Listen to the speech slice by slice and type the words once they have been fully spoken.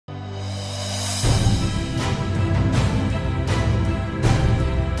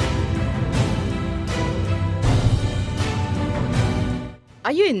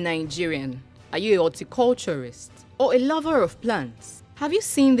Are you a Nigerian? Are you a horticulturist? Or a lover of plants? Have you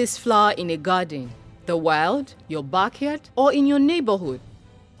seen this flower in a garden, the wild, your backyard, or in your neighborhood?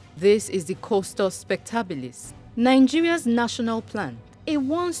 This is the Costus spectabilis, Nigeria's national plant, a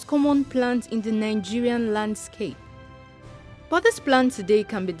once common plant in the Nigerian landscape. But this plant today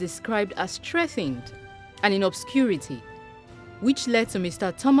can be described as threatened and in obscurity, which led to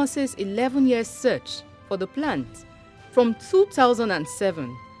Mr. Thomas's 11-year search for the plant from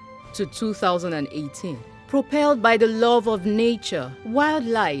 2007 to 2018. Propelled by the love of nature,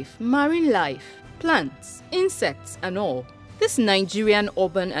 wildlife, marine life, plants, insects and all, this Nigerian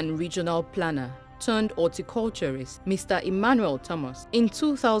urban and regional planner turned horticulturist, Mr. Emmanuel Thomas, in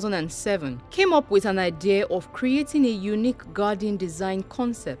 2007 came up with an idea of creating a unique garden design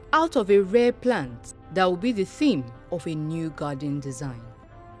concept out of a rare plant that will be the theme of a new garden design.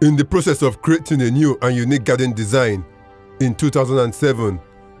 In the process of creating a new and unique garden design in 2007,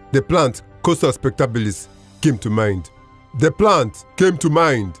 the plant Costus spectabilis came to mind. The plant came to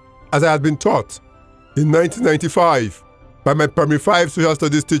mind as I had been taught in 1995 by my primary 5 social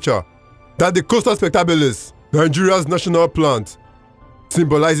studies teacher that the Costus spectabilis, Nigeria's national plant,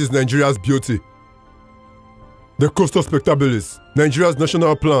 symbolizes Nigeria's beauty. The Costus spectabilis, Nigeria's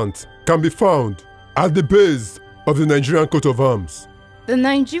national plant, can be found at the base of the Nigerian coat of arms. The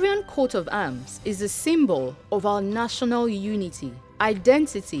Nigerian coat of arms is a symbol of our national unity,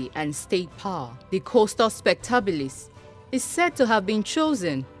 identity and state power. The Costus spectabilis is said to have been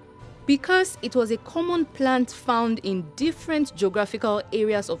chosen because it was a common plant found in different geographical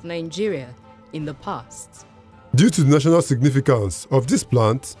areas of Nigeria in the past. Due to the national significance of this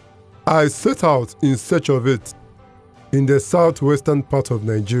plant, I set out in search of it in the southwestern part of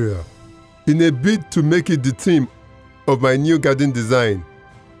Nigeria in a bid to make it the theme of my new garden design.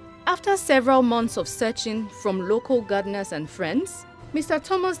 After several months of searching from local gardeners and friends, Mr.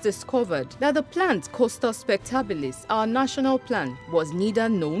 Thomas discovered that the plant Costus spectabilis, our national plant, was neither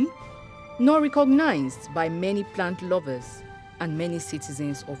known nor recognized by many plant lovers and many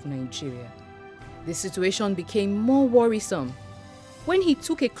citizens of Nigeria. The situation became more worrisome when he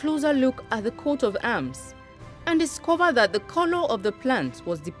took a closer look at the coat of arms and discovered that the color of the plant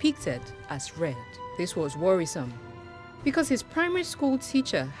was depicted as red. This was worrisome because his primary school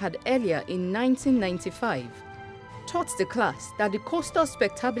teacher had earlier in 1995 taught the class that the Costus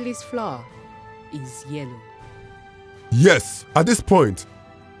spectabilis flower is yellow. Yes, at this point,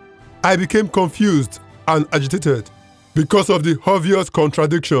 I became confused and agitated because of the obvious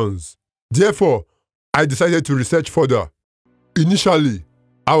contradictions. Therefore, I decided to research further. Initially,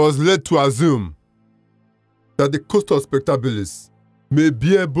 I was led to assume that the Costus spectabilis may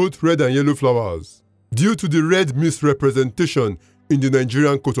bear both red and yellow flowers due to the red misrepresentation in the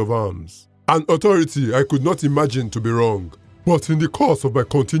Nigerian coat of arms. An authority I could not imagine to be wrong. But in the course of my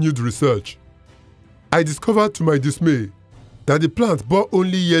continued research, I discovered to my dismay that the plant bore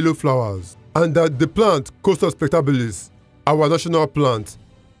only yellow flowers and that the plant Costus spectabilis, our national plant,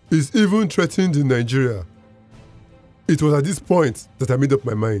 is even threatened in Nigeria. It was at this point that I made up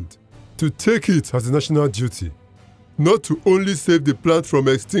my mind to take it as a national duty, not to only save the plant from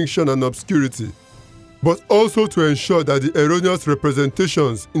extinction and obscurity, but also to ensure that the erroneous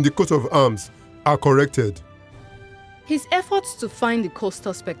representations in the coat of arms are corrected. His efforts to find the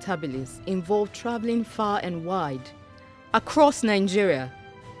Costus spectabilis involved traveling far and wide across Nigeria,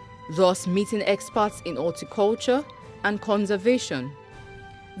 thus meeting experts in horticulture and conservation.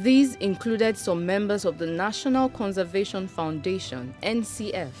 These included some members of the National Conservation Foundation,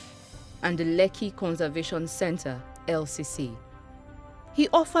 NCF, and the Lekki Conservation Center, LCC. He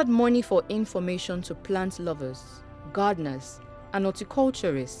offered money for information to plant lovers, gardeners, and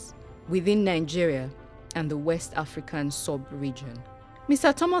horticulturists within Nigeria and the West African sub-region.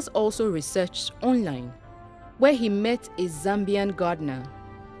 Mr. Thomas also researched online, where he met a Zambian gardener,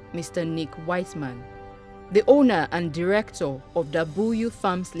 Mr. Nick Whiteman, the owner and director of Dabuyu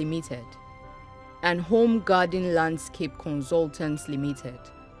Farms Limited and Home Garden Landscape Consultants Limited.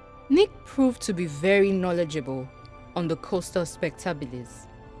 Nick proved to be very knowledgeable on the Costus spectabilis.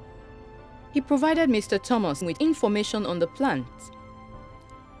 He provided Mr. Thomas with information on the plant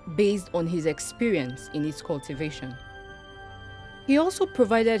based on his experience in its cultivation. He also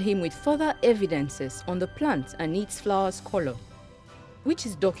provided him with further evidences on the plant and its flower's color, which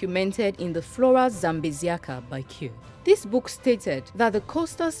is documented in the Flora Zambesiaca by Q. This book stated that the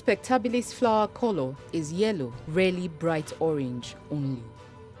Costus spectabilis flower color is yellow, rarely bright orange only.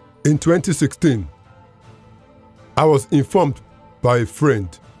 In 2016, I was informed by a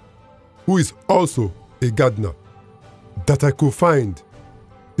friend who is also a gardener that I could find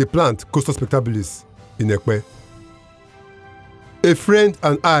the plant Costus spectabilis in Ekpe. A friend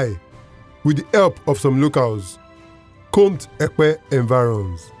and I, with the help of some locals, combed Ekpe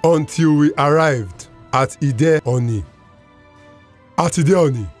environs until we arrived at Ide Oni. At Ide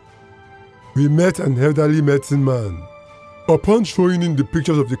Oni, we met an elderly medicine man. Upon showing him the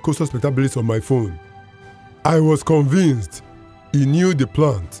pictures of the Costus spectabilis on my phone, I was convinced he knew the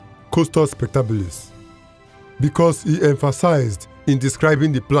plant Costus spectabilis because he emphasized in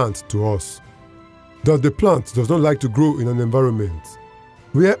describing the plant to us that the plant does not like to grow in an environment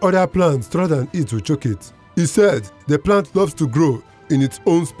where other plants rather than it will choke it. He said the plant loves to grow in its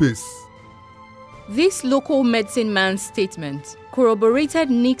own space. This local medicine man's statement corroborated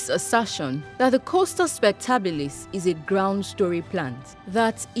Nick's assertion that the Costus spectabilis is a ground story plant,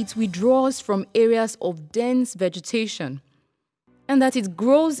 that it withdraws from areas of dense vegetation, and that it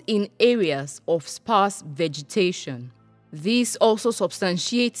grows in areas of sparse vegetation. This also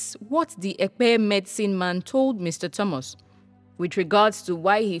substantiates what the Ekpe medicine man told Mr. Thomas with regards to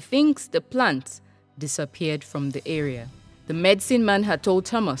why he thinks the plant disappeared from the area. The medicine man had told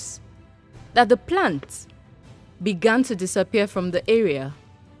Thomas that the plant began to disappear from the area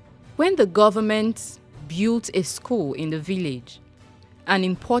when the government built a school in the village and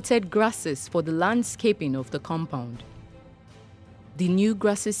imported grasses for the landscaping of the compound. The new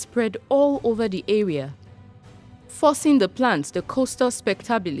grasses spread all over the area, forcing the plant, the Costus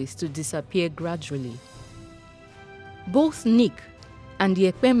spectabilis, to disappear gradually. Both Nick and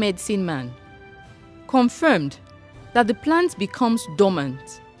the Ekpe medicine man confirmed that the plant becomes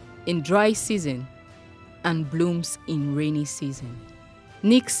dormant in dry season and blooms in rainy season.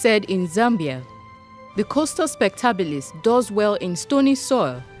 Nick said in Zambia, the Costus spectabilis does well in stony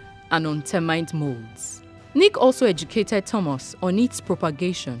soil and on termite molds. Nick also educated Thomas on its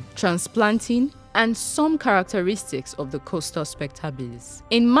propagation, transplanting, and some characteristics of the Costus spectabilis.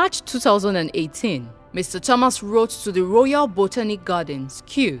 In March 2018, Mr. Thomas wrote to the Royal Botanic Gardens,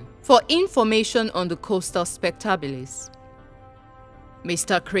 Kew, for information on the Costus spectabilis.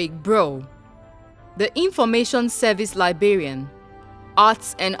 Mr. Craig Brough, the Information Service Librarian,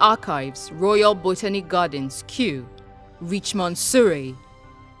 Arts and Archives, Royal Botanic Gardens, Kew, Richmond, Surrey,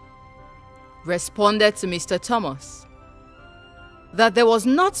 responded to Mr. Thomas that there was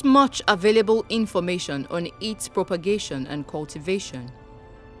not much available information on its propagation and cultivation,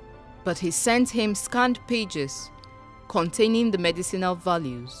 but he sent him scanned pages containing the medicinal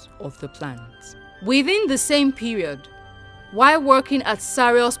values of the plant. Within the same period, while working at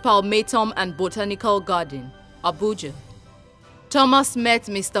Sarius Palmatum and Botanical Garden, Abuja, Thomas met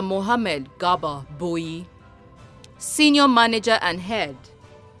Mr. Mohammed Garba Boyi, Senior Manager and Head,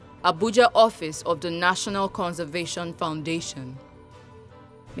 Abuja Office of the National Conservation Foundation.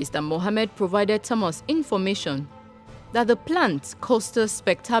 Mr. Mohammed provided Thomas information that the plant Costus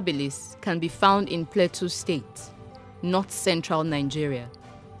spectabilis can be found in Plateau State, north central Nigeria.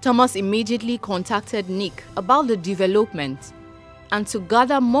 Thomas immediately contacted Nick about the development and to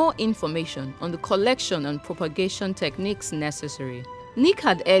gather more information on the collection and propagation techniques necessary. Nick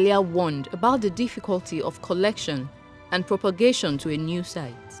had earlier warned about the difficulty of collection and propagation to a new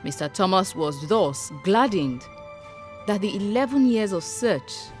site. Mr. Thomas was thus gladdened that the 11 years of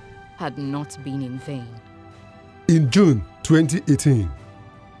search had not been in vain. In June 2018,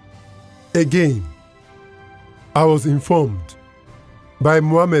 again, I was informed by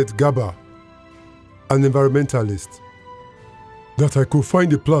Mohammed Garba, an environmentalist, that I could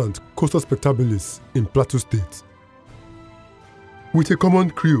find the plant Costus spectabilis in Plateau State. With a common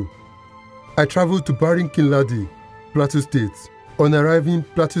crew, I traveled to Barinkinladi, Plateau State. On arriving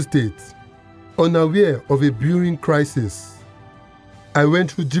Plateau State, unaware of a brewing crisis, I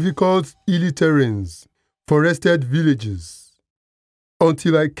went through difficult, hilly terrains, forested villages,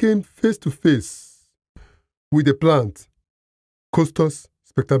 until I came face to face with the plant Costus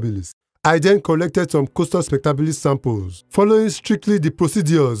spectabilis. I then collected some Costus spectabilis samples, following strictly the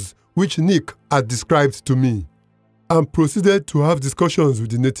procedures which Nick had described to me, and proceeded to have discussions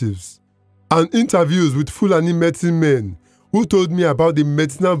with the natives and interviews with Fulani medicine men who told me about the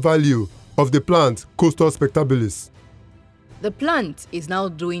medicinal value of the plant Costus spectabilis. The plant is now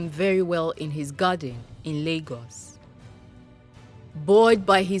doing very well in his garden in Lagos. Buoyed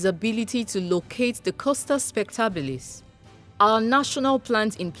by his ability to locate the Costus spectabilis, our national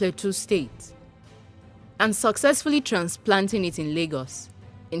plant in Plateau State, and successfully transplanting it in Lagos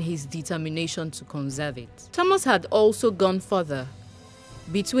in his determination to conserve it. Thomas had also gone further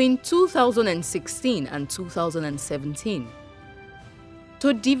between 2016 and 2017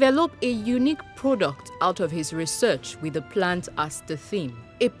 to develop a unique product out of his research with the plant as the theme.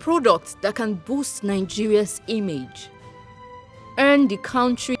 A product that can boost Nigeria's image, earn the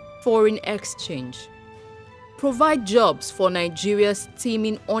country foreign exchange, provide jobs for Nigeria's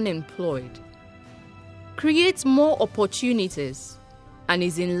teeming unemployed, creates more opportunities, and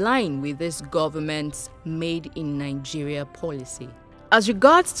is in line with this government's Made in Nigeria policy. As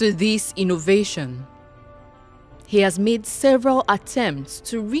regards to this innovation, he has made several attempts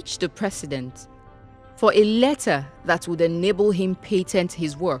to reach the president for a letter that would enable him patent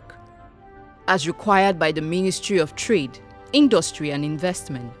his work, as required by the Ministry of Trade, Industry and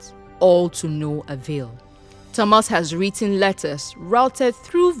Investment, all to no avail. Thomas has written letters routed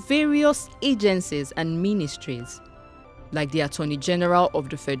through various agencies and ministries, like the Attorney General of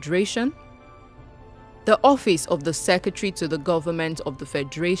the Federation, the Office of the Secretary to the Government of the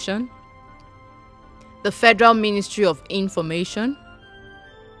Federation, the Federal Ministry of Information,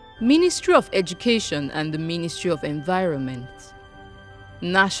 Ministry of Education and the Ministry of Environment,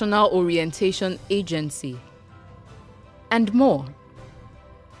 National Orientation Agency, and more.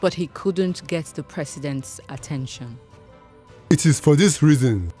 But he couldn't get the president's attention. It is for this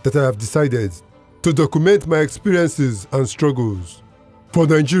reason that I have decided to document my experiences and struggles, for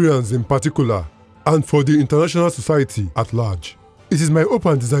Nigerians in particular, and for the international society at large. It is my hope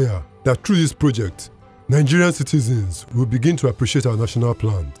and desire that through this project, Nigerian citizens will begin to appreciate our national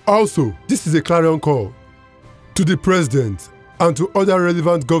plan. Also, this is a clarion call to the President and to other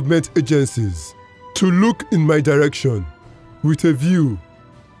relevant government agencies to look in my direction with a view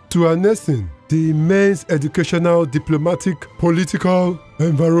to harnessing the immense educational, diplomatic, political,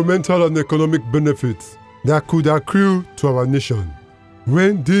 environmental and economic benefits that could accrue to our nation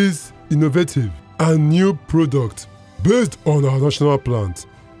when this innovative and new product based on our national plant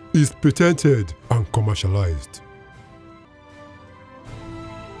is patented and commercialized.